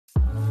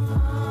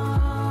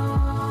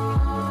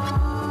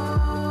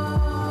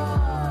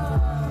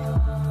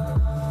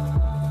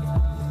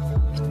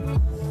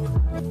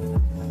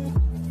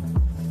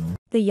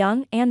The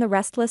Young and the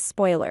Restless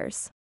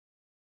Spoilers.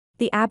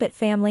 The Abbott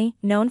family,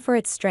 known for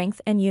its strength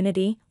and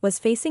unity, was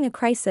facing a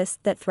crisis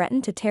that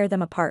threatened to tear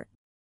them apart.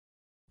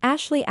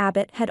 Ashley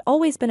Abbott had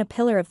always been a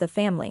pillar of the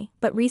family,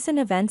 but recent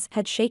events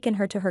had shaken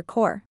her to her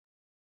core.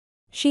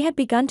 She had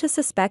begun to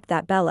suspect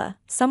that Bella,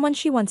 someone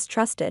she once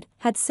trusted,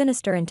 had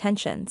sinister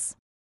intentions.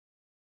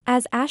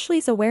 As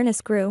Ashley's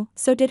awareness grew,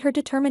 so did her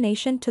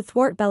determination to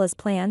thwart Bella's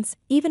plans,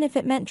 even if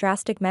it meant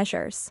drastic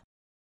measures.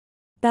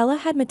 Bella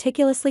had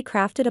meticulously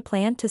crafted a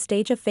plan to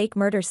stage a fake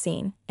murder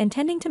scene,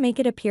 intending to make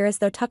it appear as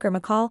though Tucker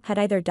McCall had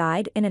either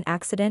died in an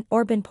accident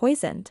or been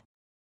poisoned.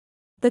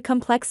 The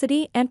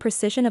complexity and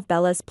precision of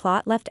Bella's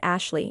plot left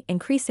Ashley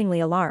increasingly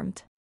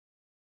alarmed.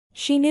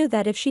 She knew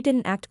that if she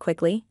didn't act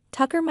quickly,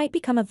 Tucker might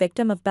become a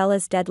victim of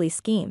Bella's deadly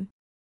scheme.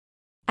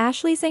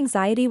 Ashley's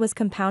anxiety was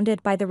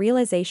compounded by the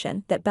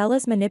realization that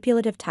Bella's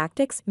manipulative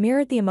tactics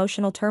mirrored the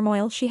emotional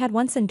turmoil she had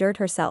once endured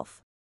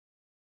herself.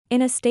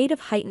 In a state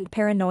of heightened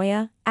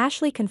paranoia,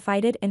 Ashley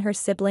confided in her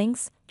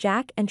siblings,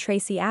 Jack and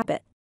Tracy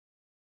Abbott.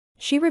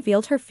 She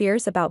revealed her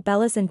fears about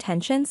Bella's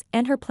intentions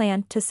and her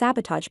plan to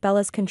sabotage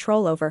Bella's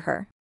control over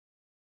her.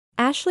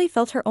 Ashley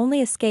felt her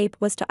only escape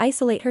was to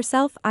isolate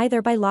herself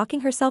either by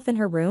locking herself in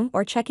her room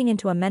or checking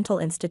into a mental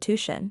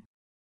institution.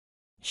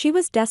 She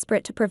was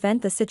desperate to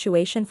prevent the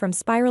situation from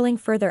spiraling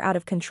further out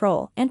of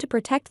control and to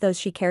protect those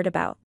she cared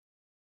about.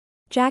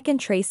 Jack and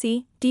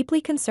Tracy,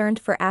 deeply concerned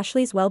for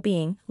Ashley's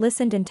well-being,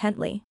 listened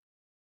intently.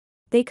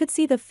 They could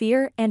see the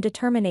fear and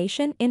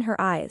determination in her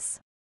eyes.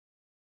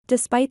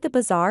 Despite the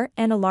bizarre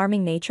and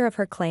alarming nature of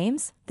her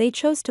claims, they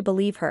chose to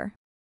believe her.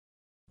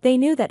 They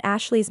knew that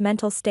Ashley's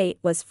mental state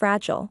was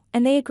fragile,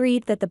 and they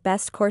agreed that the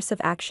best course of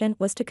action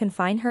was to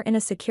confine her in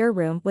a secure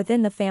room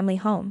within the family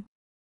home.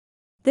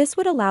 This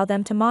would allow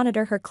them to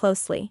monitor her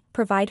closely,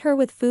 provide her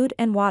with food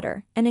and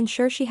water, and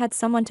ensure she had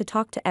someone to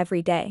talk to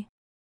every day.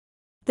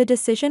 The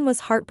decision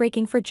was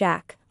heartbreaking for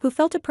Jack, who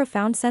felt a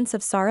profound sense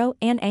of sorrow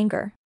and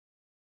anger.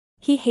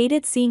 He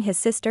hated seeing his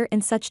sister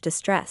in such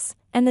distress,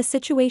 and the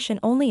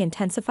situation only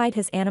intensified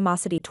his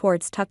animosity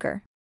towards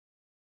Tucker.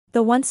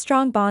 The once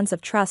strong bonds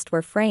of trust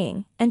were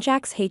fraying, and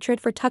Jack's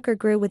hatred for Tucker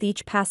grew with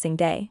each passing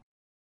day.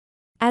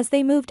 As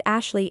they moved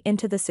Ashley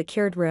into the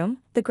secured room,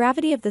 the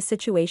gravity of the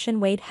situation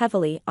weighed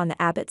heavily on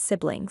the Abbott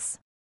siblings.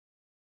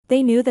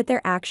 They knew that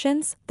their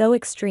actions, though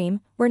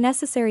extreme, were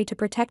necessary to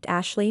protect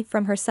Ashley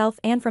from herself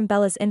and from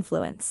Bella's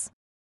influence.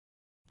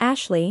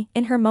 Ashley,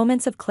 in her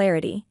moments of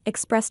clarity,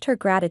 expressed her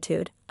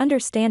gratitude,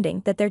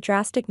 understanding that their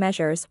drastic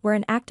measures were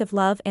an act of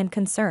love and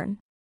concern.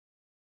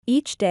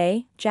 Each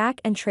day,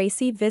 Jack and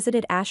Tracy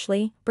visited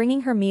Ashley,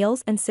 bringing her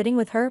meals and sitting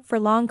with her for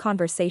long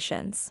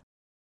conversations.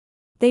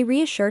 They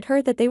reassured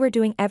her that they were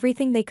doing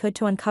everything they could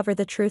to uncover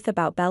the truth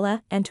about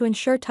Bella and to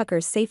ensure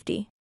Tucker's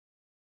safety.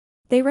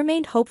 They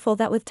remained hopeful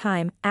that with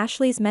time,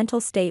 Ashley's mental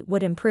state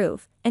would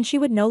improve, and she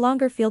would no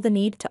longer feel the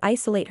need to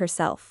isolate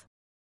herself.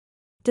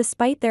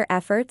 Despite their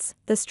efforts,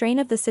 the strain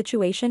of the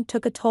situation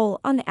took a toll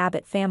on the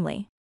Abbott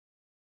family.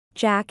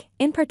 Jack,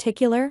 in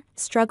particular,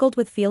 struggled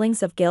with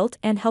feelings of guilt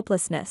and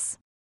helplessness.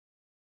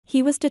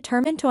 He was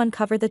determined to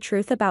uncover the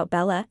truth about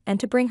Bella and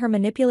to bring her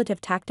manipulative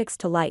tactics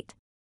to light.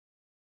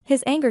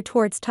 His anger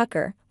towards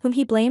Tucker, whom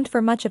he blamed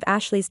for much of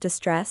Ashley's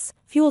distress,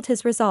 fueled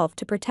his resolve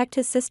to protect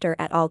his sister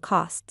at all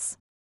costs.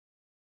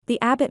 The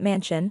Abbott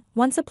mansion,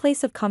 once a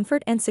place of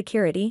comfort and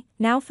security,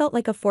 now felt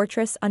like a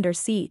fortress under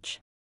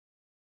siege.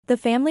 The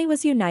family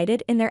was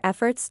united in their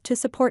efforts to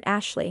support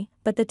Ashley,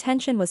 but the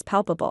tension was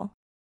palpable.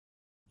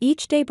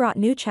 Each day brought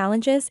new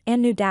challenges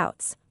and new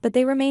doubts, but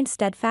they remained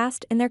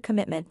steadfast in their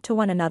commitment to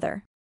one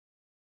another.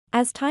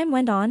 As time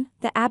went on,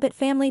 the Abbott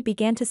family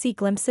began to see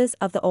glimpses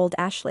of the old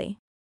Ashley.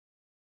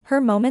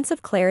 Her moments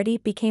of clarity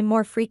became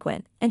more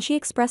frequent, and she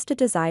expressed a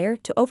desire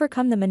to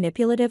overcome the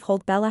manipulative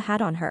hold Bella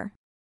had on her.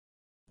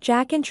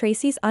 Jack and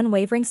Tracy's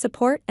unwavering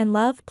support and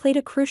love played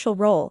a crucial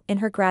role in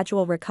her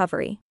gradual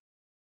recovery.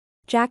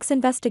 Jack's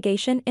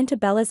investigation into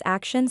Bella's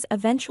actions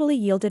eventually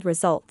yielded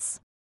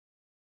results.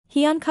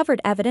 He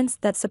uncovered evidence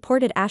that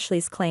supported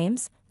Ashley's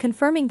claims,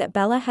 confirming that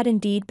Bella had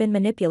indeed been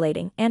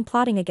manipulating and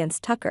plotting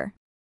against Tucker.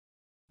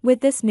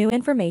 With this new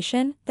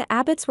information, the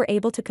Abbotts were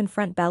able to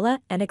confront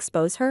Bella and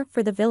expose her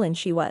for the villain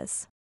she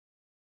was.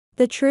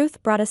 The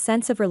truth brought a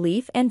sense of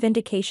relief and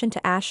vindication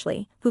to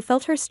Ashley, who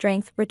felt her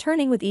strength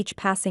returning with each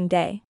passing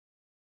day.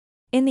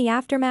 In the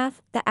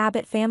aftermath, the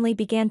Abbott family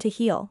began to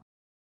heal.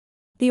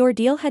 The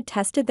ordeal had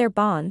tested their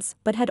bonds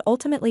but had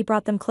ultimately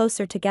brought them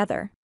closer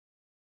together.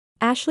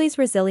 Ashley's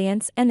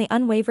resilience and the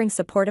unwavering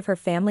support of her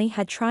family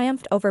had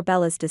triumphed over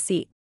Bella's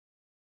deceit.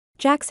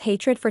 Jack's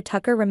hatred for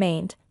Tucker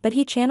remained, but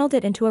he channeled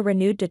it into a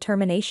renewed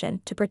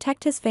determination to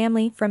protect his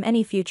family from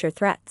any future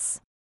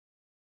threats.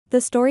 The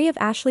story of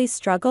Ashley's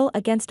struggle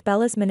against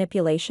Bella's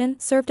manipulation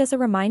served as a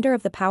reminder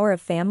of the power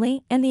of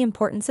family and the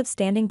importance of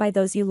standing by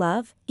those you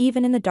love,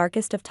 even in the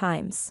darkest of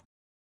times.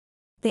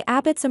 The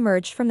Abbotts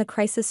emerged from the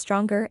crisis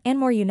stronger and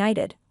more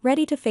united,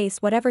 ready to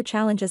face whatever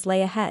challenges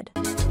lay ahead.